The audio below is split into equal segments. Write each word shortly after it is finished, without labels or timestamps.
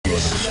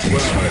Well,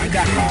 I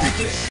got the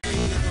picture.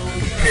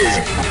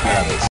 Prepare for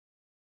battle.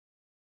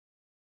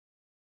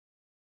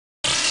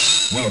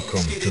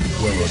 Welcome to the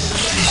world of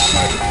Street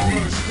Fighter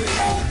 3.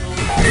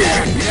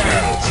 Prepare for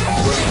battle.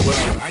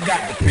 Well, I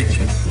got the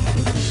picture.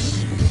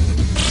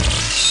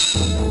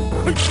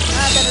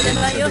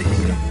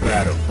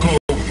 Battle. Go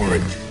for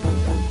it.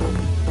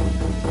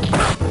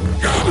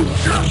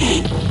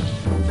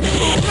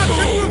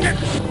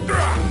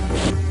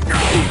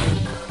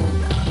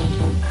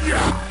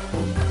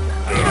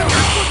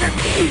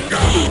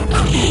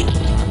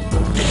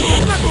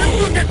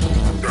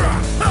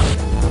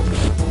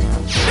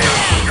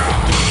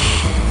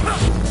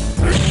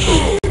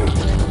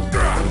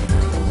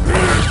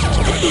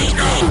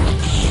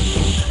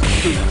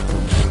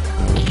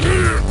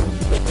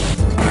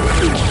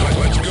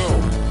 Let's go.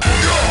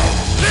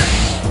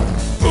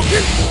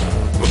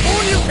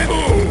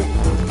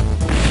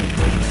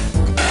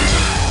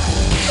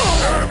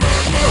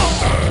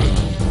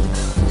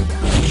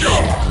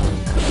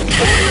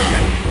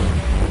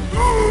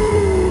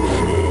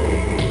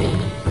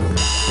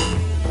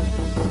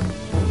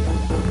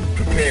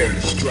 Prepare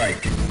to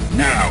strike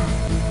now.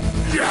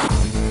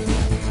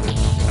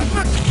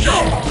 Let's go.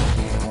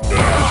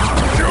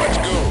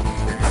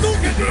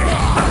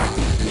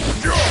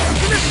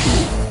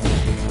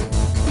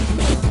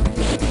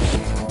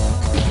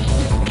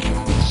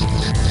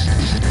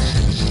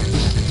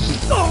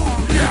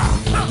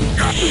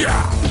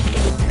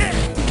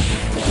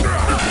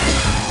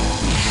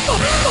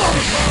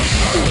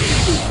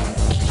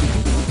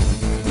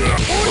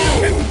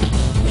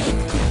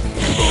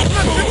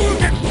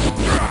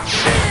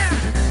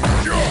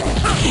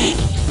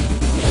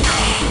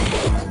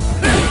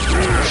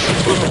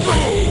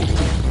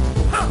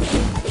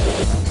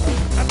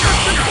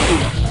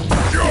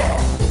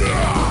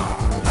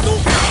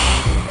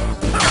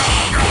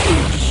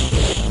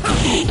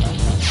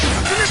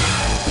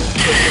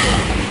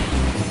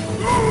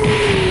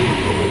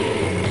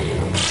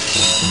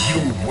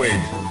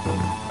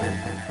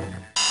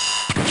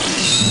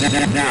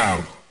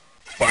 Now,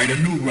 find a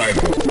new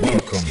rival.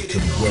 Welcome to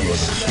the world of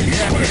Street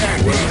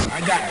Fighter. Well, I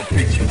got the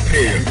picture.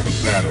 Prepare for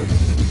battle.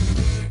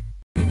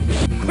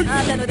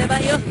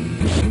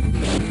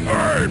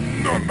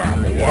 I'm number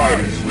one.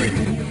 Fighters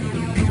ready.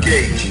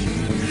 Engage.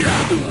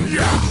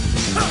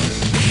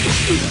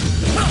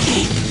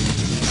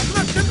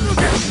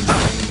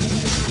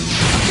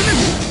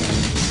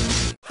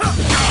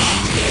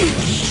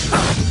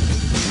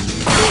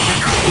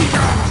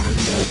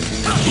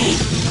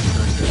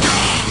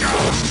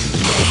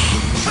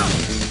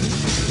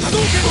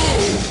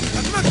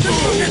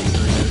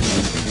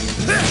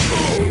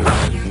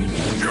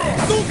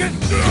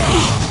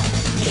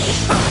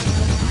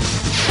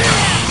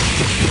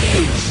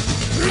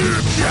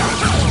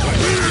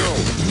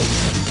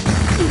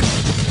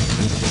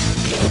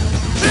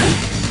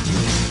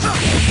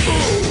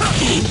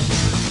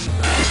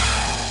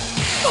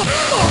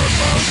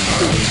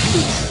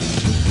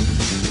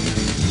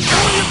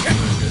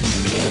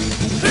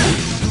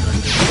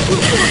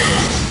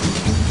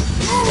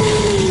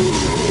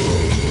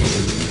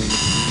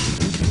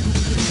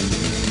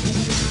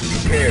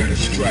 Prepare to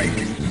strike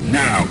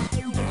now.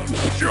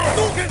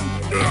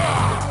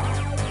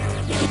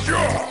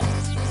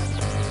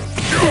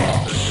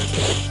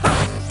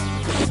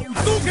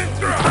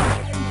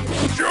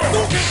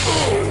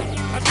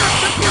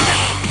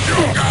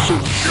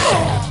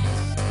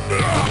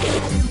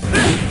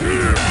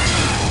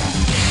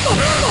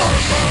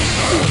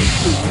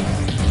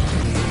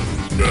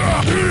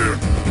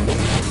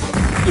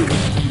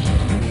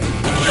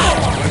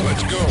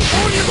 Let's go.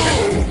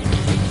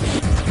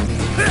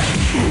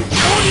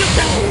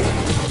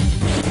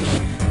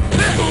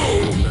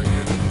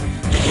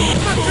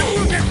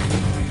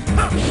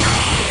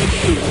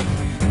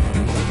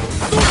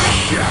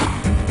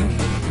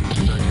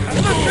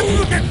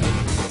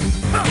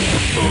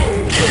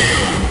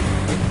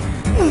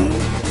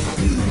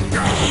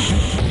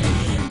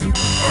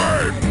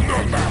 I'm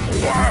number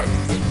one.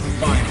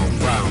 Final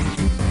round.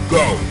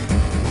 Go.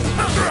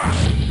 Let's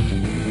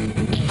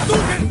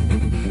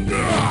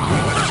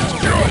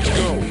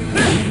go.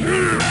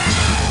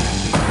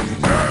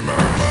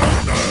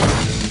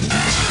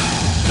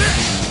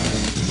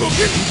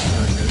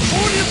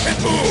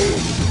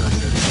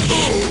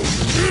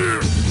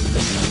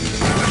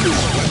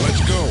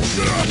 Let's go.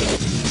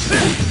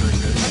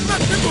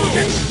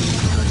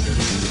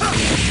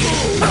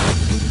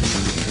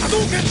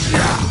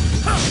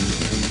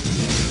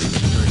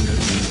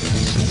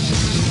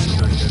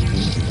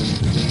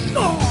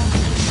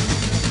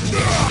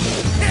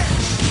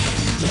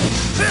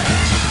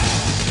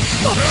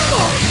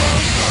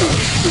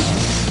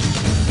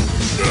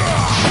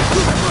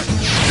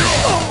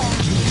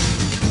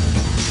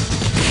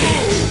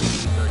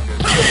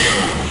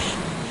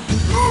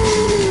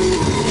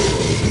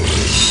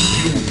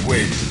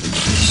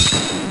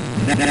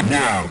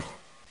 Now,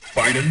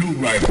 find a new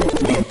rival.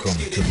 Welcome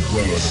to the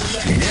world of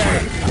Street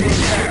Fighter.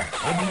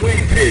 On the way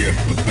here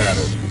for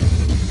battle.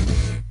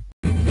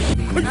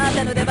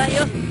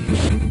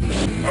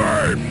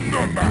 I'm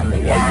number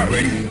one. Are you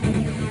ready?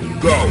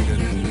 Go!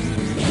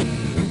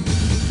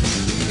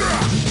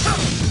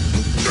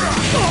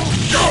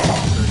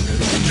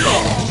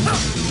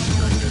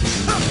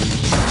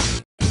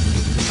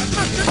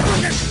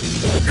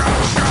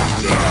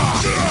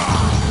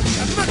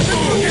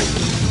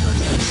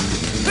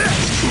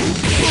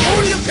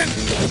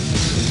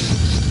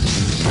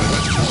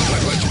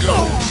 Let's go!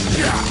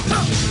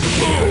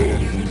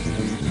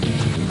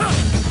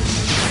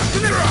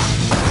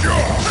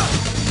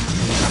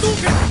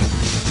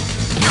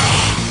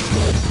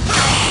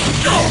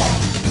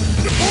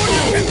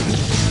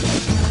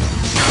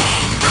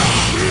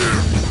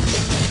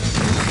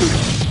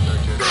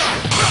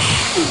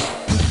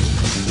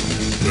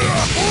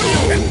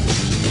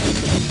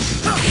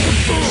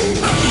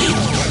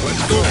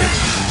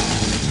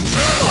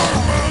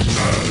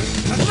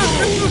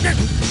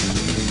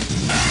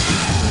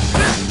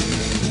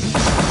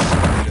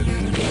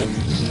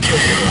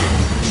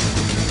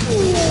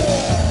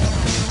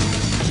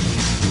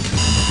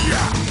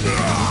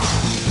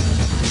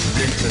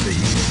 Into the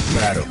heat of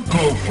battle.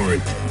 Go for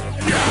it.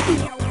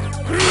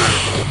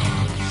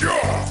 Let's go.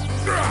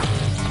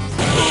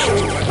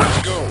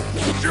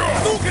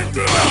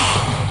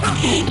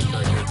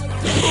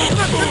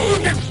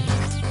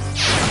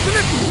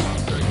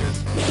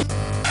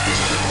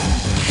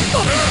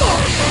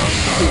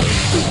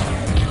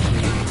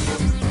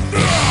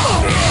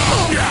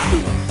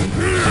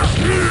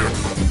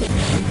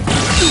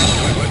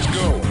 Let's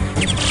go.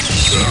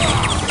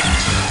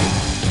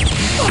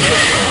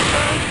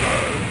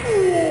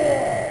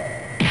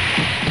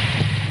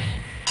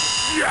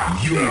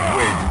 You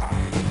win.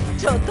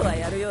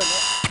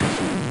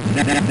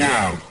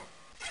 Now,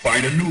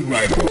 find a new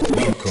rival.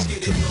 Welcome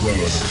to the world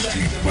of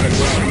street fighting.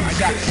 I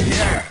got you.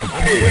 Yeah,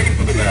 prepare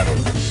for the battle.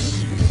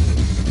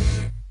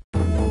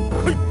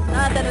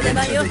 Into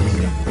the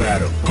heat of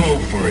battle. Go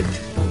for it.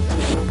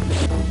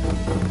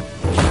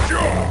 Let's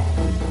go.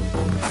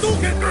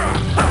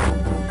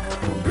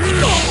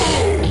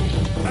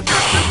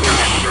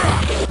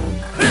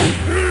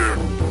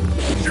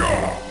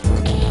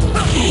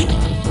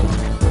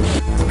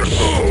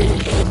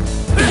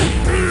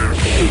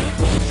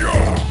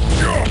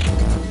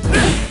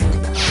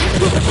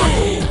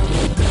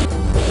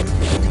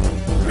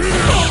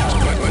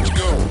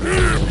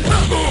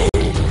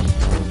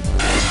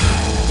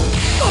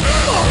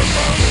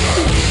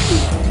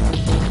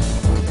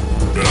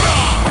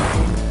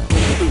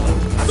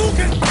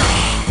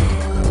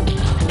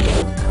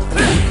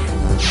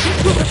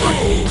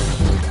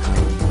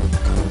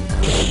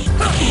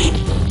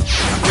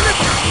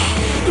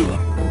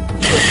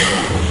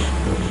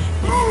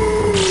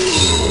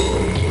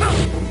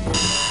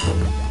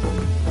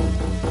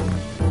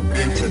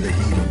 Into the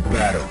heat of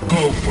battle.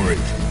 Go for it.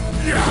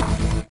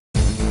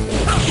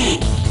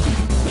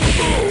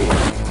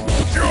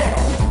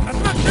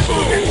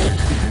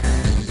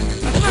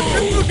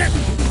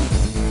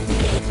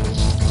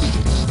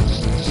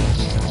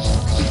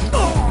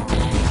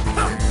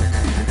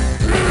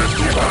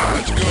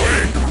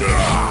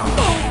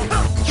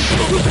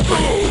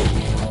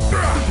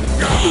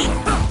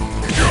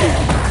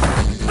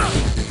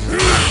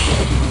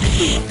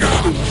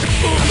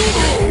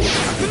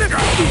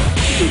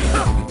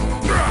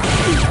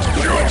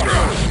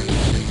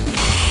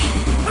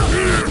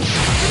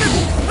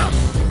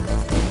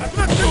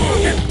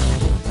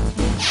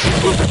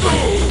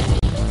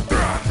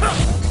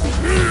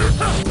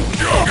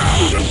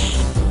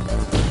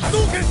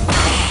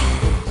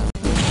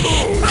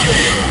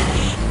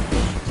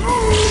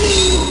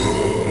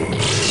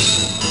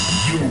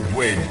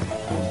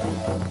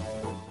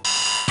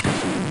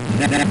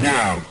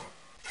 Now,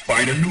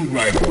 find a new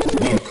rival.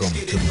 Welcome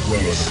to the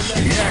world of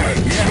street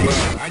fighting.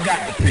 Yeah, I got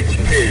the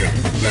picture.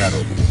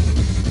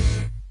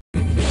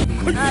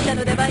 Prepare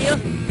for the battle.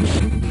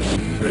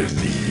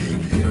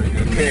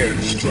 Prepare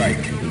to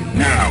strike.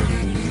 Now.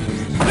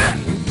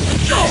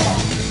 Let's go.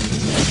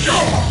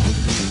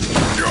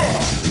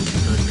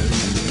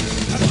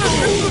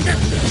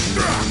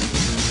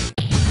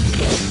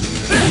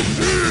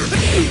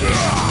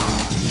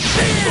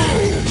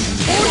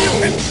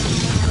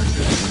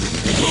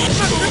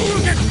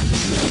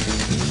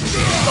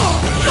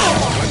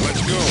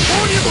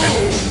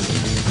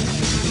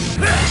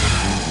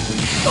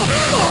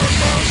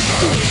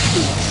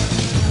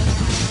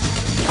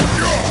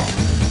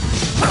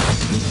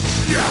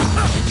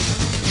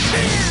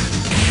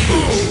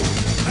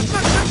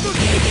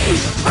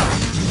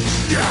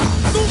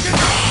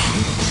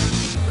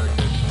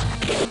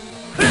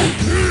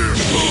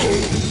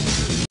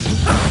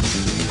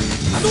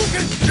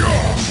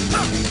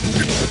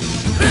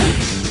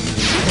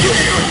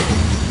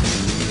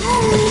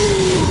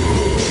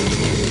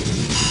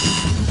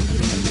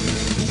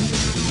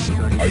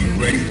 Are you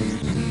ready?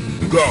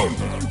 Go!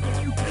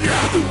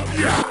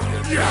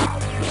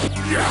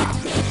 Yeah!